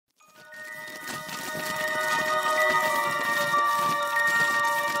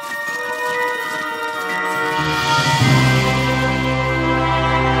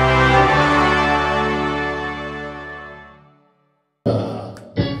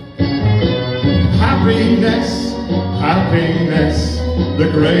Happiness, happiness, the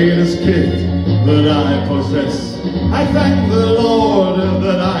greatest gift that I possess. I thank the Lord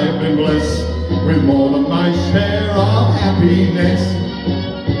that I've been blessed with more than my share of happiness.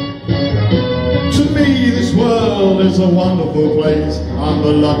 To me this world is a wonderful place. I'm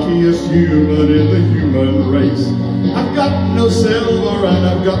the luckiest human in the human race. I've got no silver and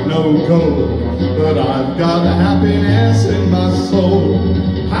I've got no gold, but I've got happiness in my soul.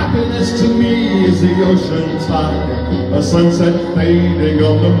 Happiness to me is the ocean tide, a sunset fading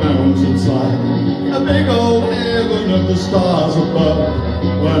on the mountainside, a big old heaven of the stars above,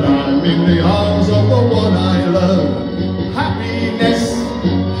 when I'm in the arms of the one I love. Happiness,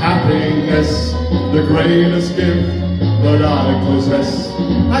 happiness, the greatest gift that I possess.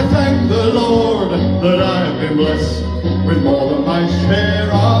 I thank the Lord that I've been blessed with more than my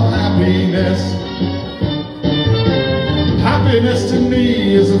share of happiness. Happiness to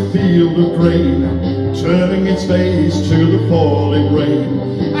me is a field of grain, turning its face to the falling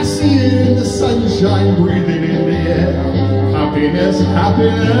rain. I see it in the sunshine, breathing in the air. Happiness,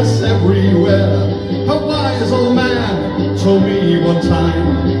 happiness everywhere. A wise old man told me one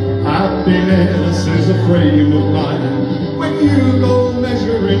time, happiness is a frame of mind. When you go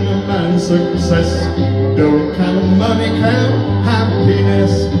measuring a man's success, don't count money, count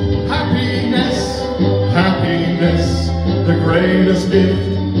happiness. Happiness, happiness, the greatest gift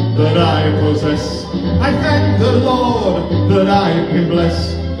that I possess. I thank the Lord that I've been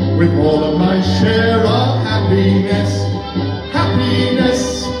blessed with more than my share of happiness.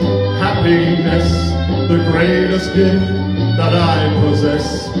 Happiness, happiness, the greatest gift that I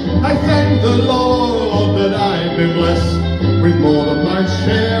possess. I thank the Lord that I've been blessed with more than my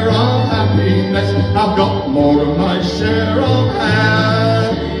share of happiness. I've got more than my share of happiness.